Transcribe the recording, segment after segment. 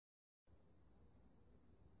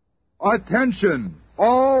Attention,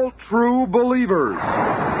 all true believers.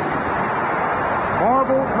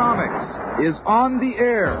 Marvel Comics is on the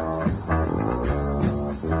air.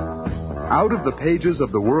 Out of the pages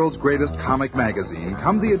of the world's greatest comic magazine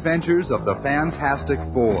come the adventures of the Fantastic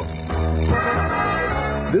Four.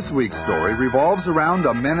 This week's story revolves around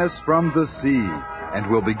a menace from the sea, and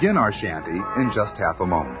we'll begin our shanty in just half a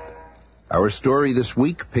moment. Our story this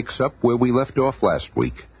week picks up where we left off last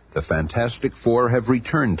week. The Fantastic Four have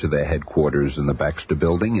returned to their headquarters in the Baxter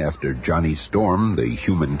Building after Johnny Storm, the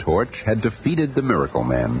Human Torch, had defeated the Miracle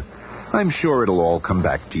Man. I'm sure it'll all come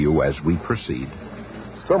back to you as we proceed.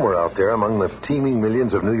 Somewhere out there among the teeming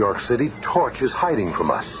millions of New York City, Torch is hiding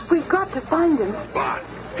from us. We've got to find him. But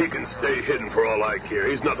he can stay hidden for all I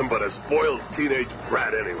care. He's nothing but a spoiled teenage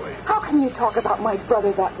brat anyway. How can you talk about my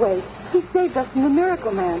brother that way? He saved us from the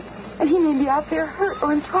Miracle Man, and he may be out there hurt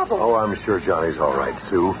or in trouble. Oh, I'm sure Johnny's all right,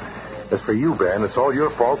 Sue. As for you, Ben, it's all your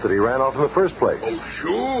fault that he ran off in the first place.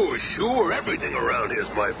 Oh, sure. Everything around here's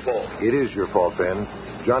my fault. It is your fault, Ben.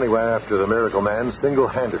 Johnny ran after the Miracle Man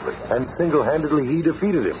single-handedly, and single-handedly he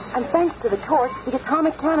defeated him. And thanks to the torch, the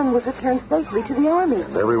atomic cannon was returned safely to the Army.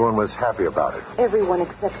 And everyone was happy about it. Everyone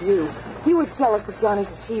except you. You were jealous of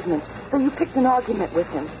Johnny's achievement, so you picked an argument with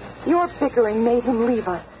him. Your bickering made him leave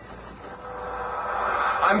us.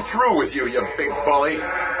 I'm through with you, you big bully.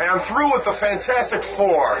 And I'm through with the Fantastic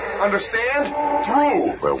Four. Understand?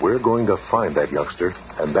 Through. Well, we're going to find that youngster,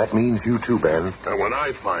 and that means you too, Ben. And when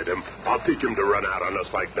I find him, I'll teach him to run out on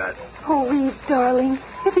us like that. Oh, Reed, darling,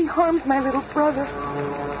 if he harms my little brother.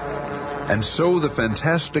 And so the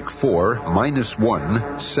Fantastic Four, minus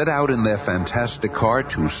one, set out in their fantastic car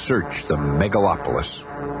to search the megalopolis.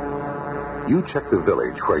 You check the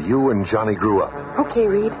village where you and Johnny grew up. Okay,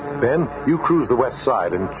 Reed. Ben, you cruise the west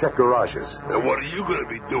side and check garages. And what are you going to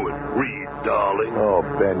be doing, Reed, darling? Oh,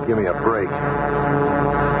 Ben, give me a break.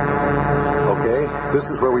 Okay, this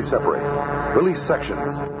is where we separate. Release sections.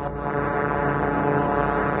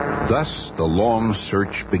 Thus, the long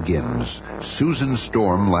search begins. Susan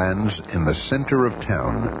Storm lands in the center of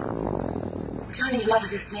town. Johnny loves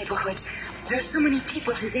this neighborhood. There are so many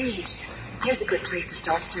people his age. Here's a good place to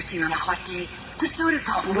start searching on a hot day. The soda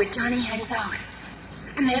fountain where Johnny hangs out.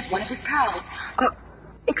 And there's one of his pals.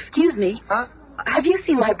 Excuse me. Huh? Have you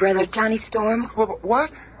seen my brother, Johnny Storm? What?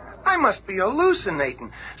 I must be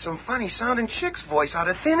hallucinating. Some funny-sounding chick's voice out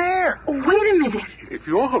of thin air. Oh, wait a minute. If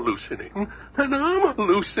you're hallucinating, then I'm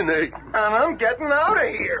hallucinating. And I'm getting out of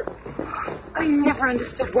here. I never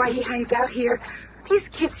understood why he hangs out here. These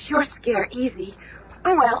kids sure scare easy.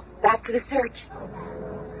 Oh, well, back to the search.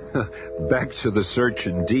 Back to the search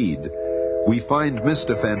indeed. We find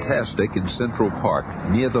Mr. Fantastic in Central Park,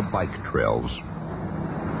 near the bike trails.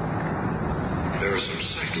 There are some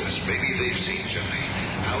cyclists. Maybe they've seen Johnny.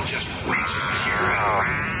 I'll just reach in here.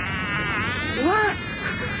 What?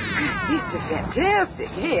 Mr. Fantastic.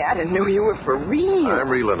 Hey, I didn't know you were for real. I'm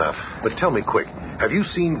real enough. But tell me quick, have you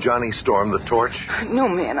seen Johnny Storm the Torch? No,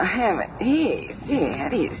 man, I haven't. Hey, say, how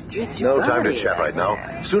do you stretch your No time to body chat right now.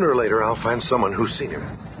 Sooner or later, I'll find someone who's seen him.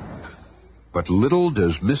 But little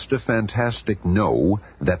does Mr. Fantastic know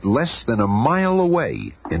that less than a mile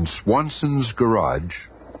away, in Swanson's garage...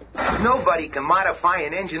 Nobody can modify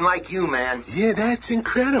an engine like you, man. Yeah, that's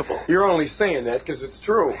incredible. You're only saying that because it's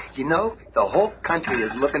true. You know, the whole country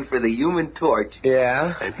is looking for the Human Torch.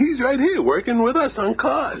 Yeah? And he's right here working with us on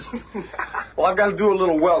cars. Well, I've got to do a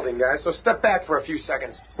little welding, guys, so step back for a few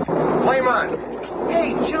seconds. Flame on.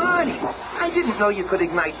 Hey, Johnny, I didn't know you could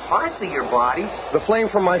ignite parts of your body. The flame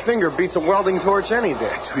from my finger beats a welding torch any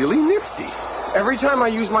day. It's really nifty. Every time I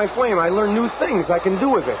use my flame, I learn new things I can do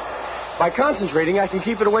with it. By concentrating, I can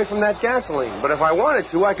keep it away from that gasoline. But if I wanted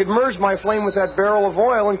to, I could merge my flame with that barrel of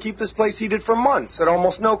oil and keep this place heated for months at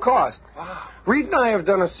almost no cost. Reed and I have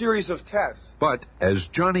done a series of tests. But as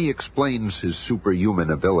Johnny explains his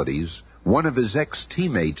superhuman abilities, one of his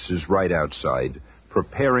ex-teammates is right outside,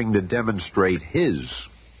 preparing to demonstrate his.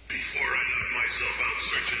 Before I knock myself out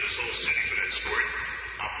searching this whole city for that squirt,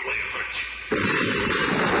 I'll play a hunch.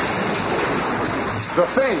 The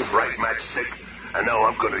thing. Right, matchstick. And now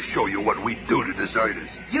I'm going to show you what we do to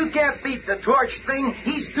deserters. You can't beat the torch thing.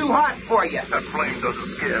 He's too hot for you. That flame doesn't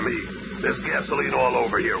scare me. There's gasoline all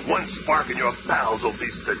over here. One spark and your pals will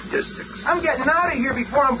be statistics. I'm getting out of here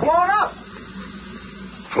before I'm blown up.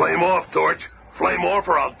 Flame off, Torch. Flame off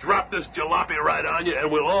or I'll drop this jalopy right on you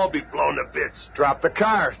and we'll all be blown to bits. Drop the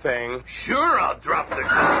car, thing. Sure, I'll drop the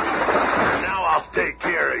car. Now I'll take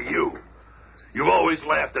care of you. You've always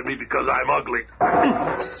laughed at me because I'm ugly.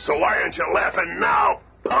 So why aren't you laughing now,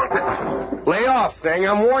 punk? Lay off, thing.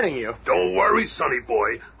 I'm warning you. Don't worry, sonny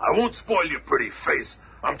boy. I won't spoil your pretty face.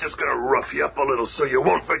 I'm just gonna rough you up a little so you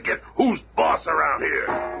won't forget who's boss around here.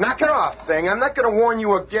 Knock it off, Thing. I'm not gonna warn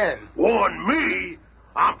you again. Warn me?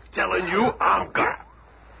 I'm telling you, I'm gonna.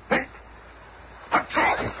 Hey, I'm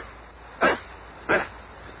tossed.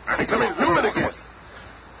 I'm becoming human again.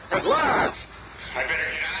 At last. I better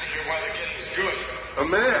get out of here while the getting's good. A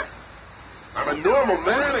man. I'm a normal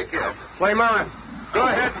man again. Flame on. Go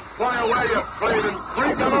ahead and fly away, you flaming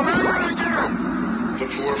freak. I'm a man again. The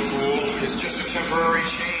poor fool is just a temporary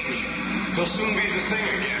change. He'll soon be the thing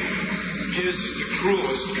again. His is the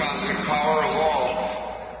cruelest cosmic power of all.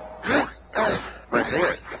 My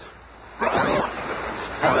hand.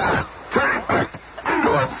 Turn back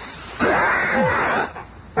into a...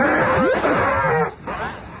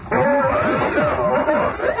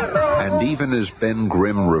 And even as Ben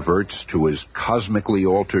Grimm reverts to his cosmically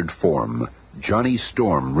altered form, Johnny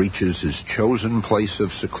Storm reaches his chosen place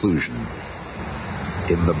of seclusion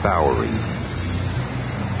in the Bowery.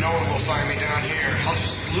 No one will find me down here. I'll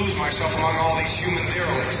just lose myself among all these human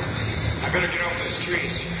derelicts. I better get off the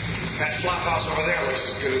streets. That flop house over there looks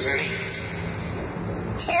as good as any.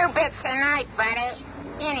 2 bits a night, buddy.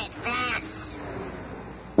 In advance.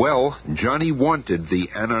 Well, Johnny wanted the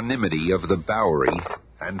anonymity of the Bowery,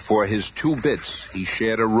 and for his 2 bits, he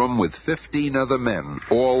shared a room with 15 other men,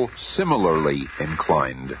 all similarly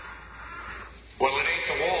inclined. Well, it ain't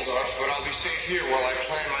the Waldorfs, but I'll be safe here while I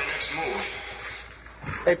plan my next move.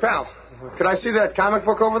 Hey, pal. Could I see that comic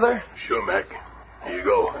book over there? Sure, Mac. Here you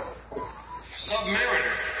go.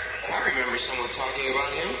 Submariner. I remember someone talking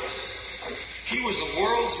about him. He was the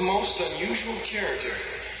world's most unusual character.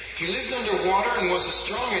 He lived underwater and was as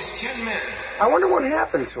strong as 10 men. I wonder what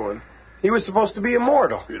happened to him. He was supposed to be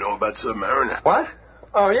immortal. You know about Submariner? What?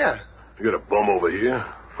 Oh, yeah. You got a bum over here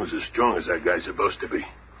who's as strong as that guy's supposed to be.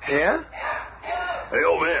 Yeah? Hey,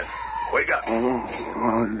 old man, wake up.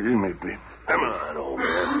 Oh, you make me. Come on, old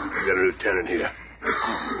man. You got a lieutenant here.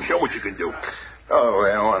 Show what you can do. Oh,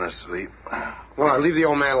 I want to sleep. Well, leave the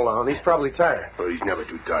old man alone. He's probably tired. Oh, he's never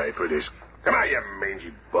too tired for this. Come on, you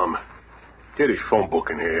mangy bum. Get his phone book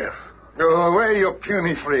in here. Go away, you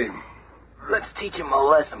puny flame. Let's teach him a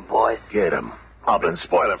lesson, boys. Get him. I'll been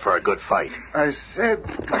spoiling for a good fight. I said,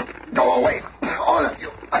 go away, all of you.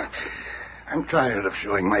 I'm tired of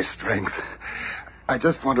showing my strength. I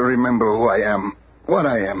just want to remember who I am, what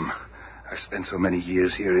I am. I've spent so many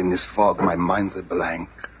years here in this fog, my mind's a blank.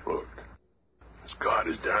 Look, his guard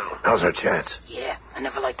is down. How's our chance? Yeah, I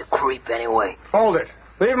never like to creep anyway. Hold it.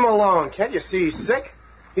 Leave him alone. Can't you see he's sick?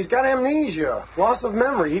 He's got amnesia, loss of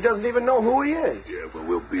memory. He doesn't even know who he is. Yeah, but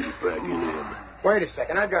we'll beat it back in him. Wait a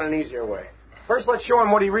second. I've got an easier way. First, let's show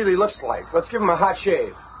him what he really looks like. Let's give him a hot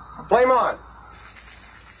shave. Flame on.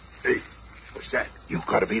 Hey, what's that? You've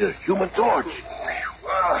got to be the Human Torch.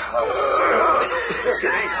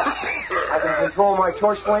 I can control my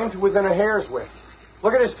torch flame to within a hair's width.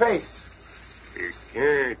 Look at his face. It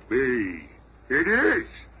can't be. It is.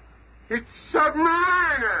 It's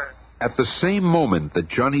Submariner. At the same moment that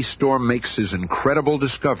Johnny Storm makes his incredible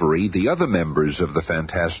discovery, the other members of the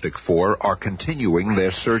Fantastic Four are continuing their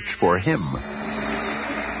search for him.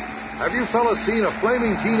 Have you fellas seen a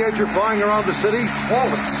flaming teenager flying around the city?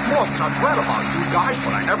 Holy smokes, I've read about you guys,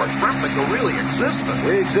 but I never dreamt that you really existed.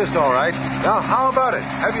 We exist, all right. Now, how about it?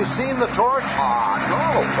 Have you seen the torch?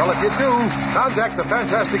 No. Well, if you do, contact the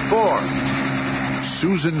Fantastic Four.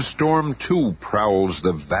 Susan Storm, too, prowls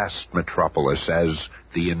the vast metropolis as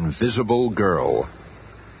the Invisible Girl.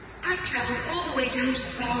 I've traveled all the way down to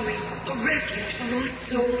the Bowery, a refuge for lost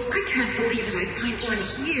souls. I can't believe that I'd find Johnny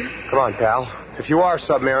here. Come on, pal. If you are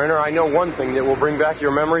Submariner, I know one thing that will bring back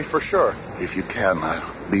your memory for sure. If you can,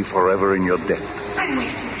 I'll be forever in your debt. I'm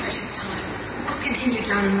wasting precious time. I'll continue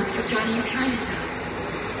down and look for Johnny in Chinatown.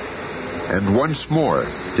 And once more,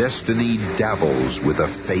 destiny dabbles with the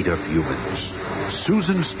fate of humans.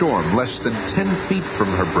 Susan Storm, less than 10 feet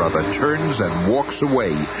from her brother, turns and walks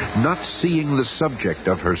away, not seeing the subject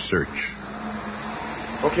of her search.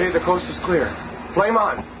 Okay, the coast is clear. Flame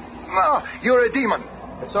on. No, you're a demon.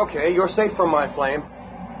 It's okay. You're safe from my flame.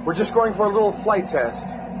 We're just going for a little flight test.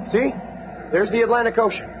 See? There's the Atlantic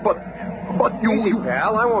Ocean. But you... Easy,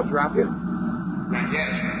 pal. I won't drop you. Not yet.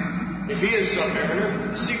 If he is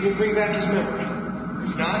Submariner, the sea will bring back his memory.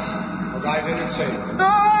 If not, I'll dive in and save him.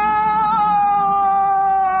 No!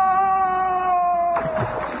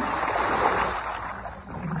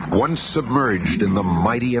 Once submerged in the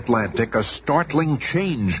mighty Atlantic, a startling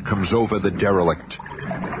change comes over the derelict.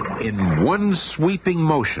 In one sweeping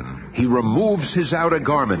motion, he removes his outer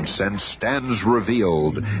garments and stands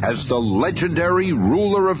revealed as the legendary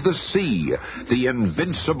ruler of the sea, the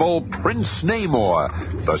invincible Prince Namor,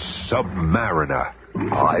 the Submariner.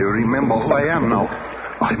 I remember who I am now.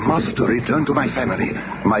 I must return to my family,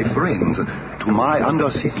 my friends, to my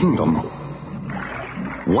undersea kingdom.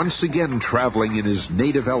 Once again traveling in his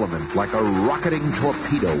native element like a rocketing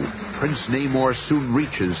torpedo, Prince Namor soon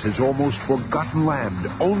reaches his almost forgotten land,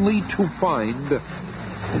 only to find...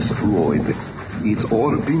 Destroyed. It's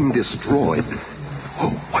all been destroyed.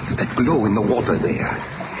 Oh, what's that glow in the water there?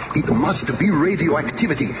 It must be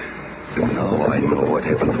radioactivity. Now I know what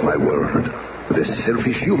happened to my world. The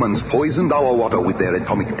selfish humans poisoned our water with their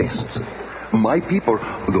atomic tests. My people,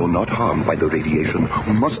 though not harmed by the radiation,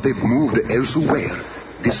 must have moved elsewhere,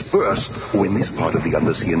 dispersed when this part of the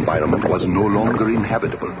undersea environment was no longer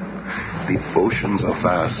inhabitable. The oceans are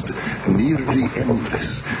vast, nearly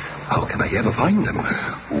endless. How can I ever find them?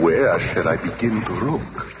 Where shall I begin to look?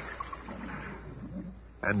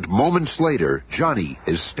 And moments later, Johnny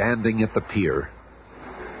is standing at the pier.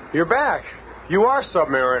 You're back. You are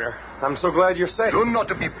Submariner. I'm so glad you're safe. Do not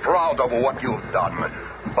be proud of what you've done.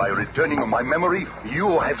 By returning my memory,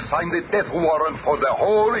 you have signed a death warrant for the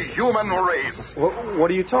whole human race. What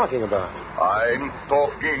are you talking about? I'm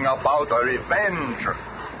talking about a revenge.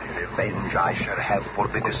 The revenge I shall have for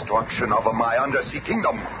the destruction of my undersea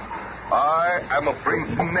kingdom. I am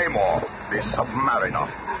Prince Namor, the submariner.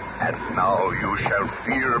 And now you shall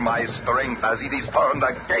fear my strength as it is turned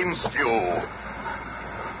against you.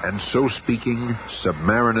 And so speaking,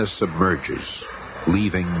 Submariner submerges,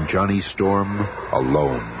 leaving Johnny Storm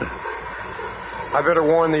alone. I better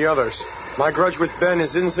warn the others. My grudge with Ben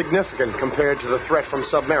is insignificant compared to the threat from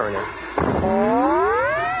Submariner.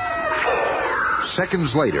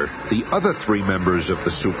 Seconds later, the other three members of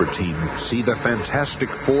the super team see the Fantastic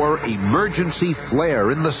Four emergency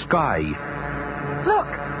flare in the sky. Look,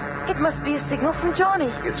 it must be a signal from Johnny.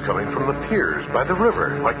 It's coming from the piers by the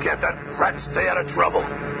river. Why can't that rat stay out of trouble?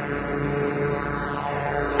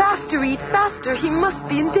 Faster, Reed, faster. He must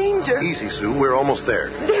be in danger. Easy, Sue. We're almost there.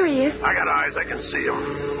 There he is. I got eyes. I can see him.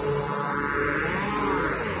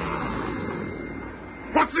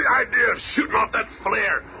 What's the idea of shooting off that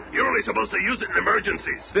flare? You're only supposed to use it in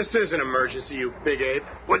emergencies. This is an emergency, you big ape.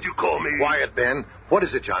 What'd you call me? Quiet, Ben. What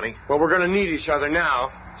is it, Johnny? Well, we're going to need each other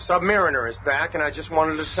now. Submariner is back, and I just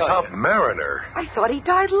wanted to tell you. Submariner? I thought he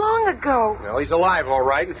died long ago. Well, he's alive, all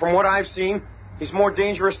right, and from what I've seen, he's more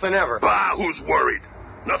dangerous than ever. Bah, who's worried?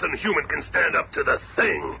 Nothing human can stand up to the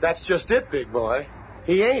Thing. That's just it, big boy.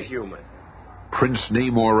 He ain't human. Prince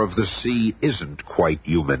Namor of the Sea isn't quite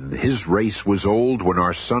human. His race was old when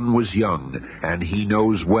our sun was young, and he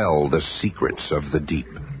knows well the secrets of the deep.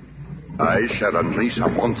 I shall unleash a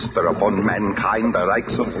monster upon mankind, the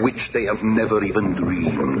likes of which they have never even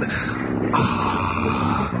dreamed.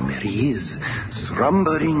 Ah, there he is,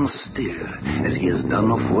 slumbering still, as he has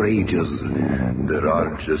done for ages. The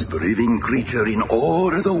largest living creature in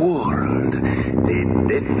all the world, the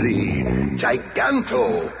deadly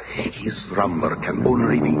Giganto. His slumber can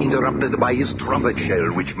only be interrupted by his trumpet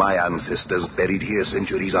shell, which my ancestors buried here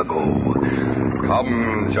centuries ago.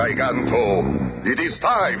 Come, Giganto, it is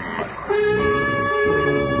time.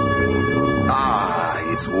 Ah,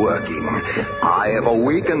 it's working. I have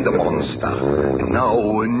awakened the monster.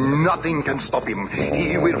 Now nothing can stop him.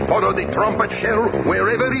 He will follow the trumpet shell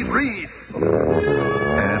wherever it leads.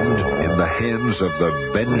 And in the hands of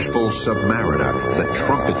the vengeful Submariner, the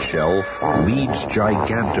trumpet shell leads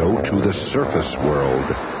Giganto to the surface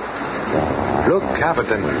world. Look,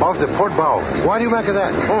 Captain, off the port bow. What do you make of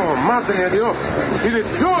that? Oh, madre de Dios. It is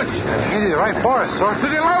huge. He's right for us, sir. To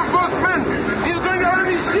the lifeboats, men. He's going to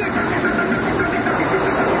run his ship.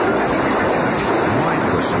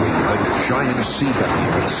 Mindlessly, the giant sea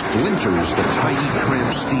behemoth splinters the tiny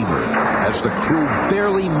tramp steamer as the crew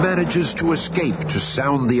barely manages to escape to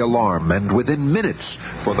sound the alarm, and within minutes,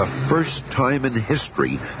 for the first time in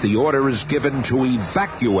history, the order is given to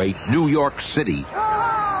evacuate New York City.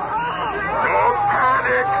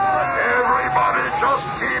 Just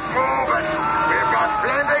keep moving. We've got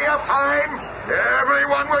plenty of time.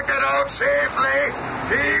 Everyone will get out safely.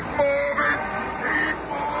 Keep moving. Keep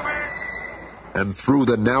moving. And through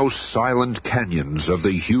the now silent canyons of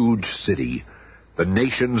the huge city, the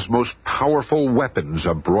nation's most powerful weapons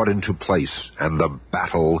are brought into place, and the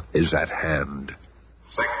battle is at hand.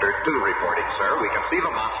 Sector 2 reporting, sir. We can see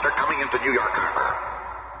the monster coming into New York Harbor.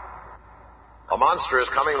 The monster is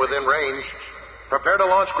coming within range. Prepare to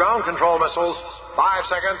launch ground control missiles. 5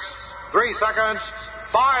 seconds. 3 seconds.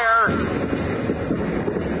 Fire!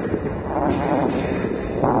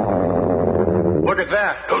 Look at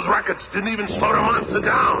that. Those rockets didn't even slow the monster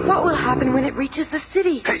down. What will happen when it reaches the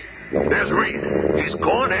city? Hey, there's Reed. He's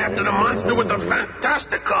going after the monster with the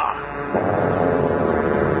Fantastic Car.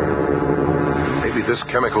 Maybe Maybe this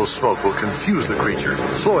chemical smoke will confuse the creature,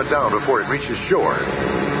 slow it down before it reaches shore.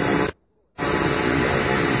 The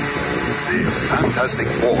Fantastic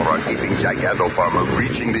Four are keeping Giganto from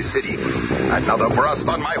reaching the city. Another blast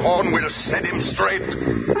on my horn will set him straight.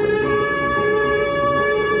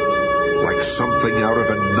 Like something out of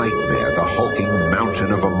a nightmare, the hulking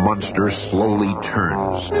mountain of a monster slowly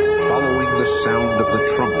turns, following the sound of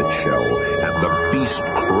the trumpet shell, and the beast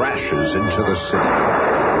crashes into the city.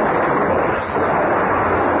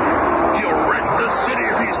 He'll wreck the city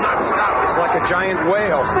if he's not stopped. It's like a giant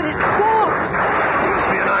whale. But it walks. Gives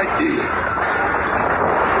me an idea.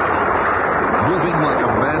 Moving like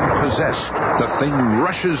a man possessed, the thing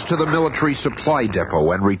rushes to the military supply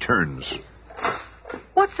depot and returns.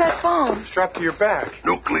 What's that bomb? Strapped to your back.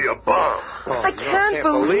 Nuclear bomb. Oh, I can't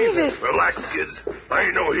believe it. Relax, kids. I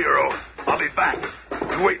ain't no hero. I'll be back.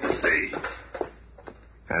 You wait and see.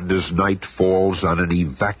 And as night falls on an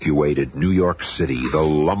evacuated New York City, the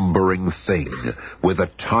lumbering thing, with a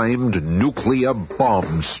timed nuclear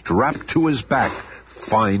bomb strapped to his back,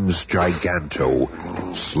 finds Giganto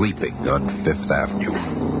sleeping on Fifth Avenue.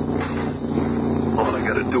 All I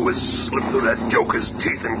gotta do is slip through that joker's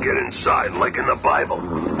teeth and get inside, like in the Bible.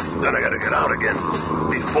 Then I gotta get out again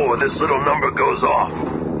before this little number goes off.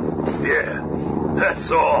 Yeah, that's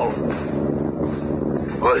all.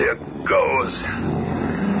 Well, here goes.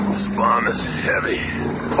 This bomb is heavy.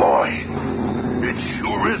 Boy, it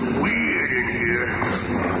sure is weird in here.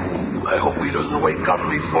 I hope he doesn't wake up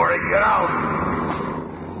before I get out.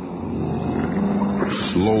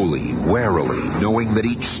 Slowly, warily, knowing that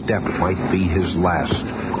each step might be his last,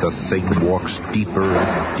 the thing walks deeper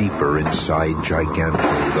and deeper inside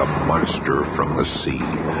Giganto, the monster from the sea.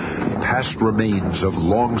 Past remains of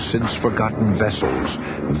long since forgotten vessels,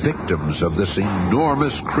 victims of this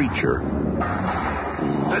enormous creature.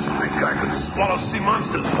 This big guy could swallow sea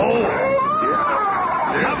monsters whole.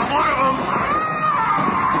 Yeah, I'm one of them.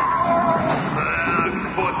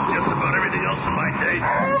 I've fought just about everything else in my day.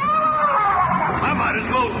 I might as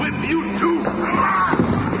well whip you, too.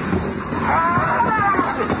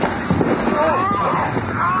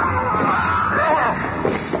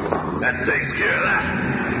 That takes care of that.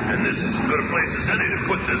 And this is as good a place as any to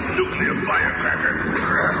put this nuclear firecracker.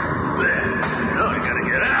 There. Now I gotta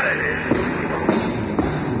get out of here.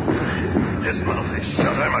 This mouth is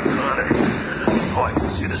shut. I'm a goner. Oh, I can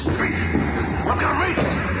see the street. Look at me.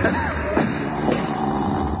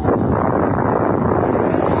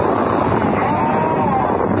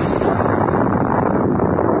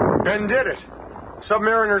 Ben did it.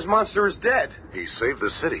 Submariner's monster is dead. He saved the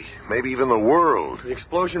city, maybe even the world. The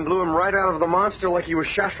explosion blew him right out of the monster like he was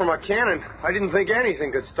shot from a cannon. I didn't think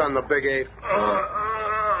anything could stun the big ape.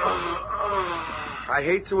 I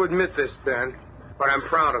hate to admit this, Ben, but I'm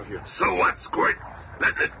proud of you. So what, Squirt?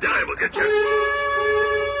 Letting it die will get you.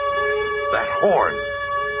 That horn.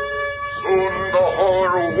 Soon the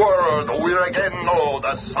whole world will again know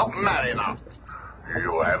the Submariner.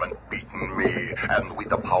 You haven't beaten me, and with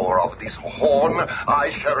the power of this horn, I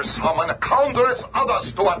shall summon countless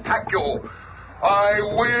others to attack you. I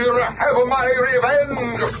will have my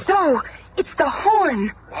revenge. So, it's the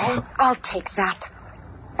horn. Huh? I'll take that.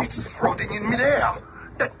 It's floating in midair.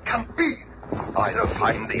 That can't be. I'll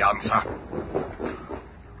find the answer.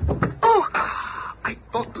 Oh! I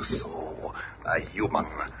thought so. A human,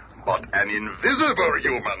 but an invisible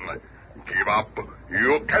human. Give up.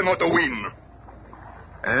 You cannot win.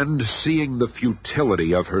 And seeing the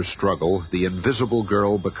futility of her struggle, the invisible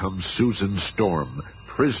girl becomes Susan Storm,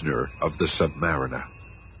 prisoner of the Submariner.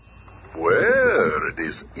 Well,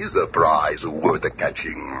 this is a prize worth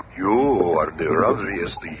catching. You are the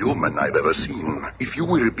loveliest human I've ever seen. If you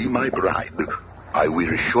will be my bride, I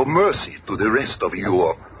will show mercy to the rest of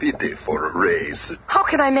your pitiful race. How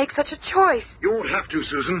can I make such a choice? You won't have to,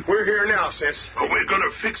 Susan. We're here now, sis. But we're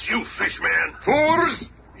gonna fix you, Fishman. Fools!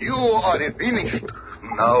 You are finished.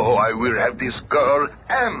 Now I will have this girl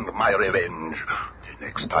and my revenge. The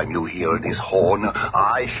next time you hear this horn,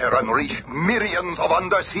 I shall unleash millions of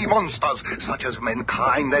undersea monsters, such as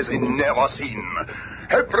mankind has never seen.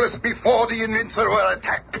 Helpless before the invincible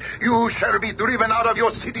attack, you shall be driven out of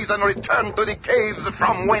your cities and returned to the caves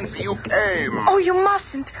from whence you came. Oh, you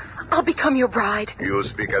mustn't. I'll become your bride. You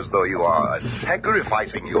speak as though you are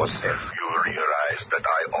sacrificing yourself. You realize that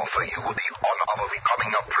I offer you the honor of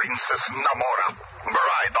becoming a Princess Namora,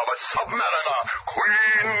 bride of a submariner,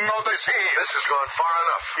 queen of the sea. This has gone far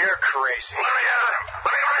enough. You're crazy. Let me at him.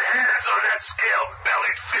 Lay my hands on that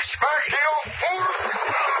scale-bellied fish. Back, you fool!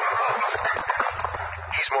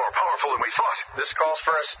 He's more powerful than we thought. This calls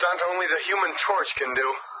for a stunt only the Human Torch can do.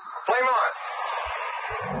 Flame on!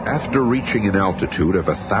 After reaching an altitude of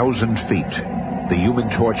 1,000 feet, The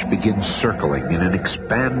Human Torch begins circling in an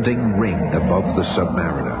expanding ring above the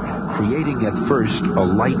submariner, creating at first a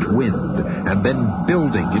light wind and then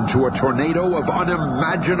building into a tornado of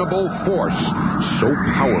unimaginable force. So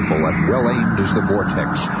powerful and well-aimed is the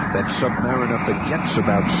vortex that Submariner forgets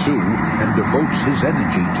about Sue and devotes his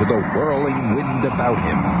energy to the whirling wind about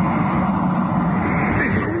him.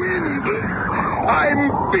 This wind!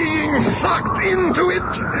 I'm being sucked into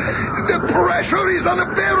it! The pressure is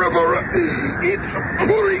unbearable! It's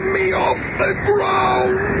pulling me off the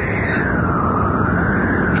ground!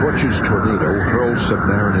 Torch's tornado hurls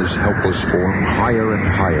Submariner's helpless form higher and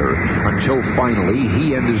higher until finally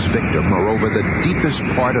he and his victim are over the deepest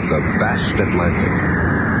part of the vast Atlantic.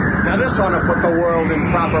 Now this ought to put the world in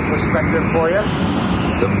proper perspective for you.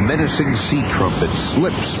 The menacing sea trumpet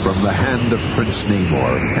slips from the hand of Prince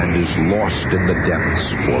Namor and is lost in the depths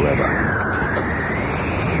forever.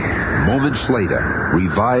 Moments later,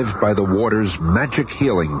 revived by the water's magic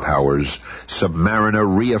healing powers, Submariner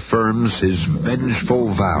reaffirms his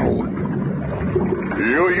vengeful vow.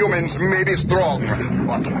 You humans may be strong,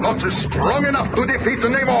 but not strong enough to defeat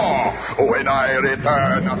Namor. When I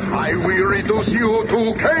return, I will reduce you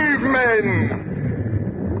to cavemen.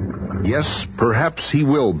 Yes, perhaps he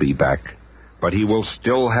will be back, but he will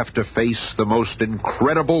still have to face the most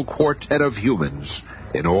incredible quartet of humans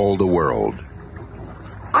in all the world.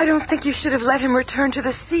 I don't think you should have let him return to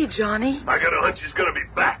the sea, Johnny. I got a hunch he's going to be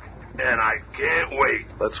back, and I can't wait.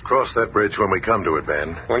 Let's cross that bridge when we come to it,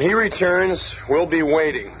 Ben. When he returns, we'll be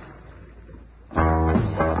waiting.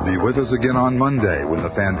 Be with us again on Monday when the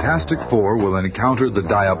Fantastic Four will encounter the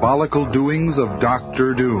diabolical doings of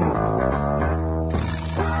Dr. Doom.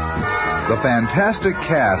 The Fantastic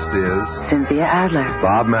Cast is Cynthia Adler,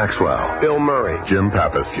 Bob Maxwell, Bill Murray, Jim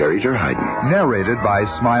Pappas, Jerry Hayden. narrated by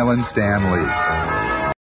Smilin' Stan Lee.